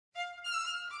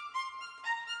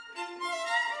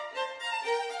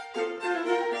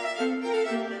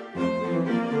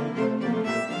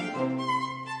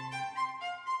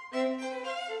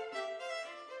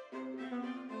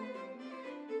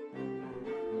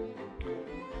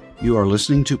You are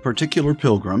listening to Particular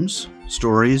Pilgrims,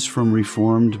 Stories from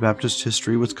Reformed Baptist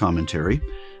History with Commentary.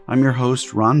 I'm your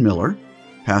host, Ron Miller,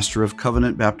 pastor of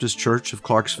Covenant Baptist Church of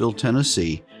Clarksville,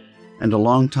 Tennessee, and a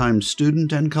longtime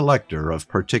student and collector of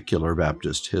Particular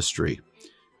Baptist history.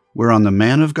 We're on the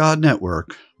Man of God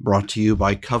Network, brought to you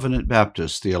by Covenant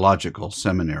Baptist Theological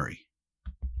Seminary.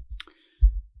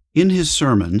 In his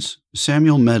sermons,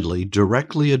 Samuel Medley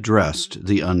directly addressed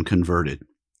the unconverted.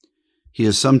 He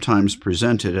is sometimes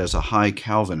presented as a high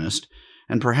Calvinist,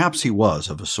 and perhaps he was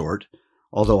of a sort,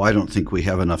 although I don't think we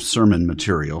have enough sermon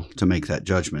material to make that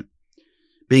judgment.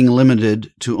 Being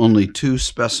limited to only 2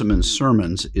 specimen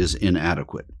sermons is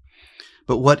inadequate.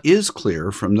 But what is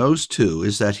clear from those 2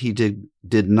 is that he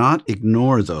did not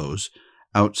ignore those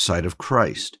outside of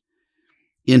Christ.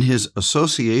 In his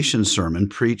association sermon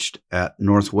preached at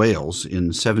North Wales in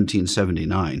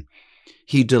 1779,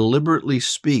 he deliberately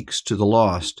speaks to the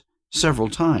lost several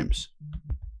times.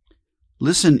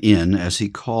 Listen in as he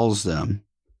calls them,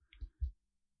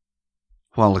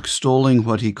 while extolling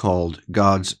what he called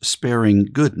God's sparing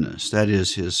goodness, that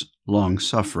is, his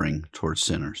long-suffering towards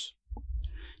sinners.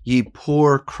 Ye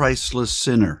poor Christless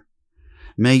sinner,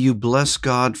 may you bless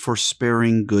God for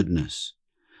sparing goodness,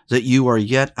 that you are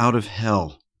yet out of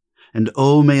hell, and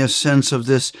may a sense of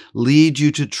this lead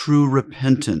you to true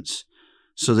repentance,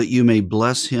 so that you may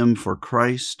bless him for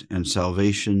Christ and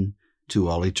salvation to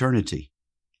all eternity.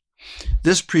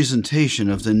 This presentation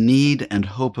of the need and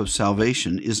hope of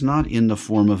salvation is not in the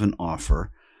form of an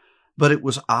offer, but it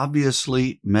was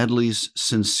obviously Medley's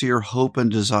sincere hope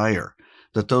and desire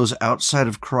that those outside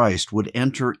of Christ would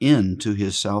enter into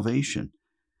his salvation.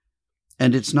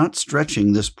 And it's not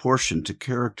stretching this portion to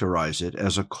characterize it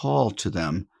as a call to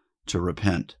them to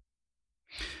repent.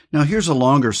 Now here's a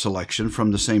longer selection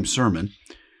from the same sermon.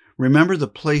 Remember, the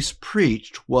place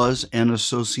preached was an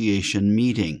association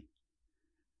meeting.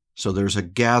 So there's a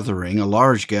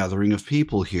large gathering of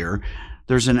people here.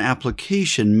 There's an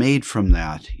application made from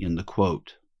that in the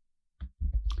quote.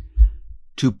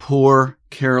 To poor,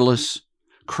 careless,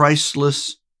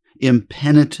 Christless,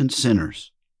 impenitent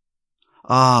sinners.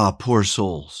 Ah, poor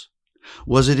souls!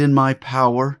 Was it in my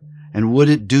power, and would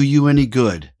it do you any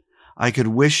good, I could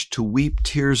wish to weep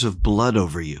tears of blood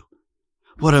over you?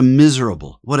 What a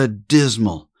miserable, what a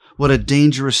dismal, what a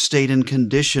dangerous state and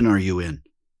condition are you in,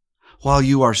 while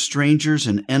you are strangers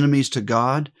and enemies to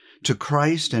God, to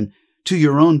Christ, and to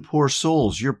your own poor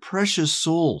souls, your precious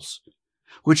souls,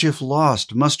 which if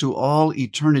lost must to all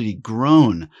eternity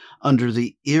groan under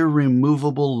the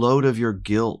irremovable load of your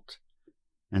guilt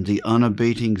and the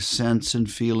unabating sense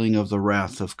and feeling of the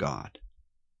wrath of God.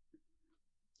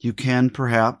 You can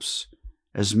perhaps,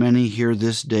 as many here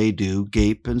this day do,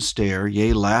 gape and stare,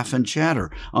 yea, laugh and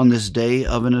chatter on this day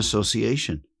of an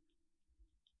association.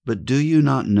 But do you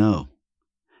not know?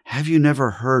 Have you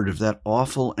never heard of that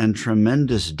awful and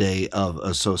tremendous day of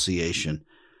association,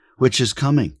 which is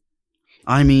coming?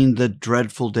 I mean the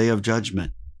dreadful day of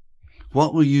judgment.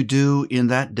 What will you do in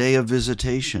that day of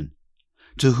visitation?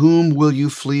 To whom will you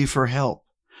flee for help?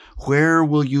 Where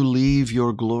will you leave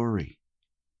your glory?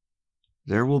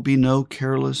 There will be no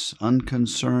careless,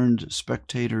 unconcerned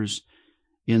spectators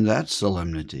in that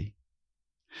solemnity.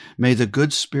 May the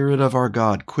good Spirit of our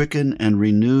God quicken and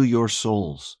renew your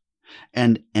souls,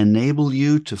 and enable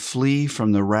you to flee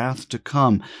from the wrath to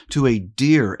come to a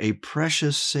dear, a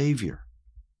precious Savior,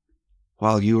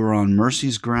 while you are on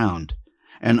mercy's ground,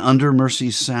 and under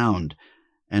mercy's sound,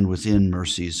 and within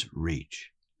mercy's reach.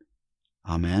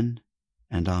 Amen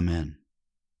and amen.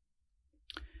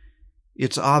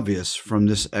 It's obvious from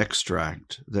this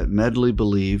extract that Medley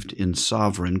believed in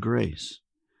sovereign grace,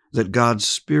 that God's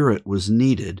Spirit was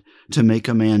needed to make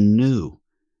a man new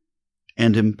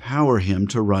and empower him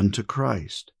to run to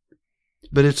Christ.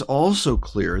 But it's also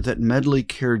clear that Medley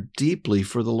cared deeply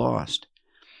for the lost.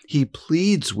 He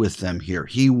pleads with them here.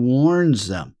 He warns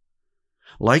them.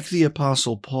 Like the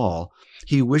Apostle Paul,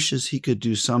 he wishes he could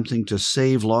do something to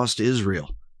save lost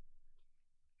Israel.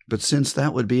 But since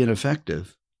that would be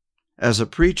ineffective, as a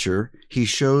preacher, he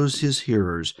shows his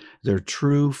hearers their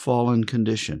true fallen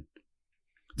condition,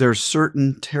 their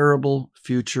certain terrible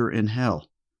future in hell,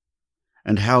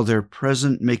 and how their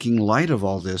present making light of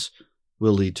all this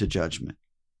will lead to judgment.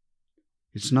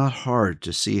 It's not hard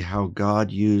to see how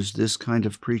God used this kind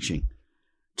of preaching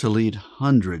to lead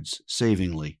hundreds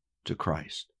savingly to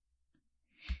Christ.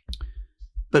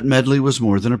 But Medley was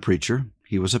more than a preacher.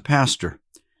 He was a pastor,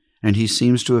 and he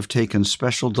seems to have taken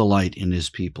special delight in his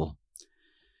people.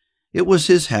 It was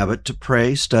his habit to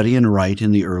pray, study, and write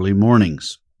in the early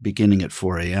mornings, beginning at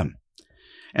 4 a.m.,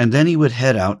 and then he would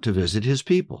head out to visit his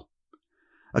people.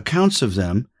 Accounts of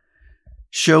them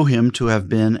show him to have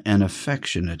been an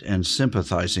affectionate and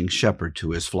sympathizing shepherd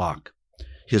to his flock.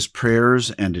 His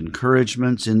prayers and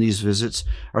encouragements in these visits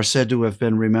are said to have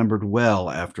been remembered well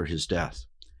after his death.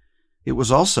 It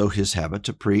was also his habit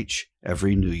to preach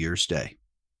every New Year's Day.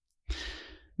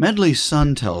 Medley's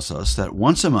son tells us that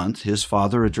once a month his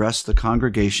father addressed the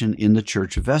congregation in the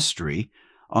church vestry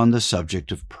on the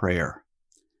subject of prayer.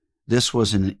 This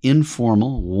was an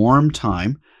informal, warm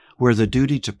time where the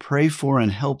duty to pray for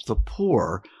and help the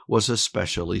poor was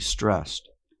especially stressed.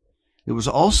 It was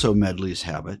also Medley's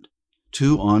habit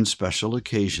to, on special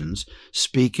occasions,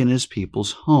 speak in his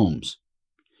people's homes,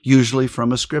 usually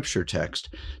from a scripture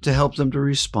text, to help them to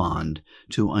respond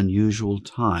to unusual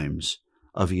times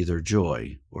of either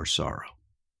joy or sorrow.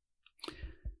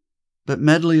 But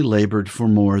Medley labored for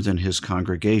more than his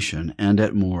congregation and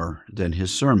at more than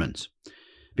his sermons.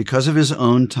 Because of his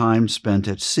own time spent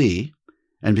at sea,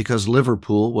 and because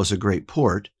Liverpool was a great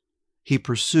port, he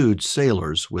pursued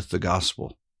sailors with the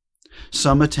gospel.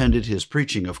 Some attended his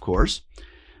preaching, of course,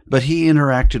 but he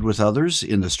interacted with others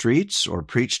in the streets or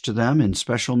preached to them in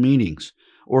special meetings,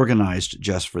 organized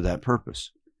just for that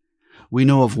purpose. We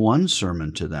know of one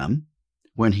sermon to them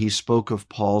when he spoke of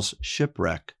Paul's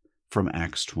shipwreck from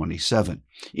Acts 27.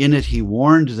 In it, he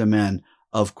warned the men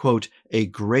of, quote, a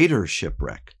greater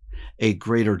shipwreck, a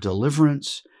greater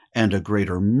deliverance, and a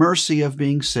greater mercy of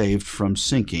being saved from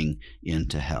sinking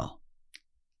into hell.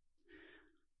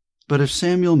 But if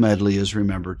Samuel Medley is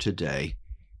remembered today,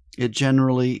 it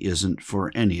generally isn't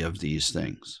for any of these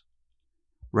things.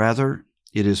 Rather,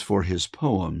 it is for his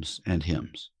poems and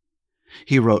hymns.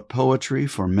 He wrote poetry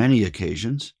for many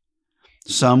occasions.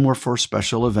 Some were for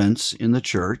special events in the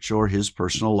church or his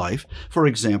personal life. For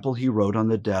example, he wrote on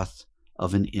the death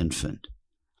of an infant,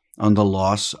 on the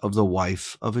loss of the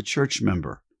wife of a church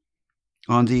member,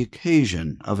 on the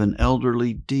occasion of an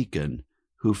elderly deacon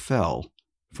who fell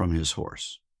from his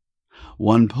horse.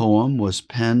 One poem was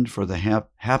penned for the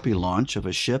happy launch of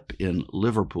a ship in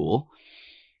Liverpool.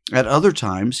 At other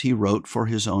times, he wrote for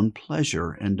his own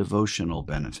pleasure and devotional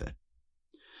benefit.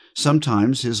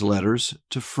 Sometimes his letters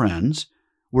to friends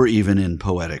were even in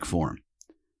poetic form.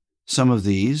 Some of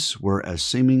these were as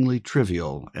seemingly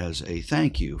trivial as a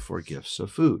thank you for gifts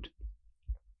of food.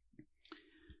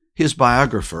 His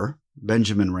biographer,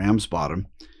 Benjamin Ramsbottom,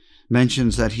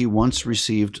 mentions that he once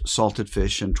received salted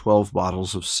fish and 12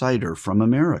 bottles of cider from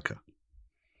America.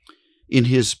 In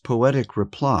his poetic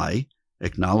reply,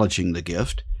 acknowledging the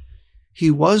gift,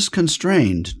 he was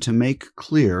constrained to make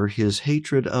clear his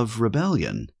hatred of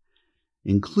rebellion,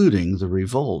 including the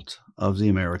revolt of the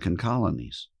American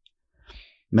colonies.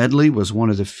 Medley was one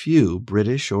of the few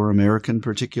British or American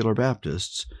Particular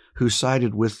Baptists who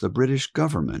sided with the British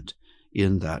government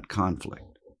in that conflict.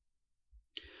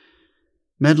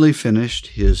 Medley finished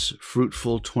his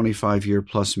fruitful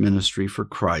 25-year-plus ministry for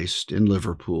Christ in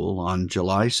Liverpool on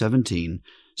July 17,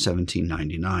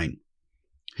 1799.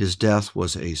 His death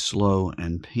was a slow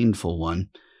and painful one,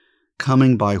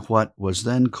 coming by what was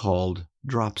then called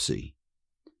dropsy.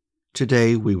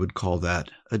 Today we would call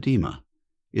that edema.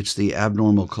 It's the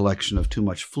abnormal collection of too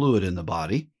much fluid in the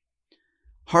body.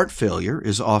 Heart failure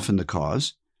is often the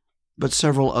cause, but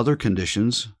several other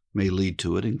conditions may lead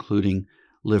to it, including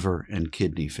liver and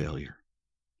kidney failure.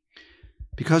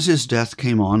 Because his death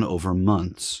came on over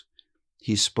months,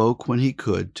 he spoke when he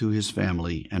could to his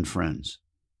family and friends.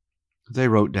 They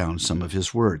wrote down some of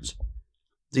his words.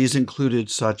 These included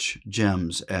such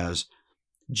gems as,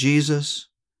 Jesus,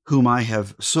 whom I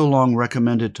have so long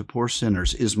recommended to poor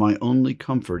sinners, is my only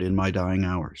comfort in my dying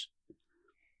hours.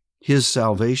 His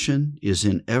salvation is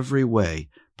in every way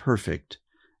perfect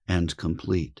and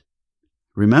complete.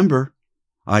 Remember,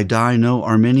 I die no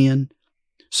Arminian,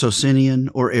 Socinian,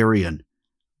 or Arian.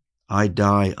 I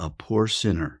die a poor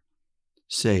sinner,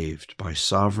 saved by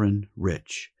sovereign,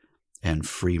 rich, and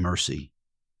free mercy.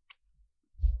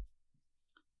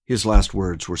 His last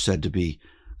words were said to be,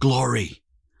 Glory,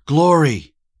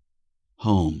 glory,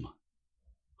 home,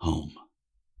 home.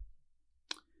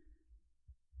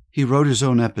 He wrote his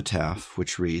own epitaph,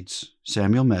 which reads,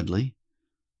 Samuel Medley,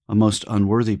 a most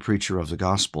unworthy preacher of the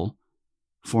gospel,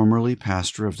 formerly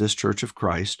pastor of this Church of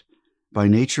Christ, by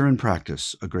nature and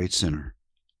practice a great sinner,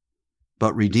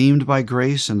 but redeemed by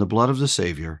grace and the blood of the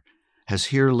Savior, has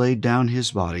here laid down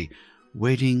his body,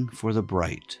 waiting for the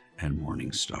bright and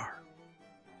morning star.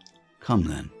 Come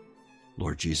then,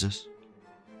 Lord Jesus.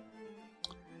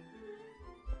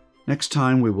 Next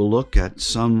time we will look at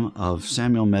some of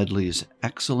Samuel Medley's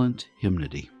excellent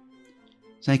hymnody.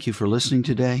 Thank you for listening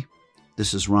today.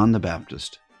 This is Ron the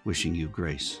Baptist, wishing you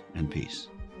grace and peace.